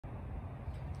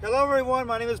Hello everyone,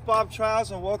 my name is Bob Childs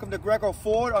and welcome to Greco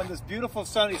Ford on this beautiful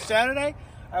sunny Saturday.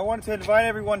 I wanted to invite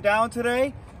everyone down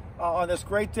today on this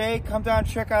great day. Come down and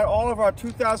check out all of our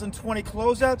 2020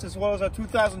 closeouts as well as our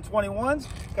 2021s.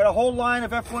 Got a whole line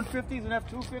of F-150s and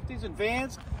F-250s and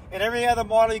vans and every other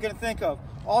model you can think of.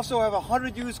 Also have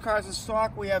 100 used cars in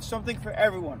stock. We have something for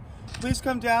everyone. Please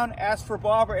come down, ask for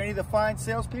Bob or any of the fine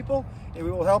salespeople and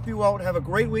we will help you out. Have a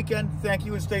great weekend. Thank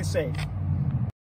you and stay safe.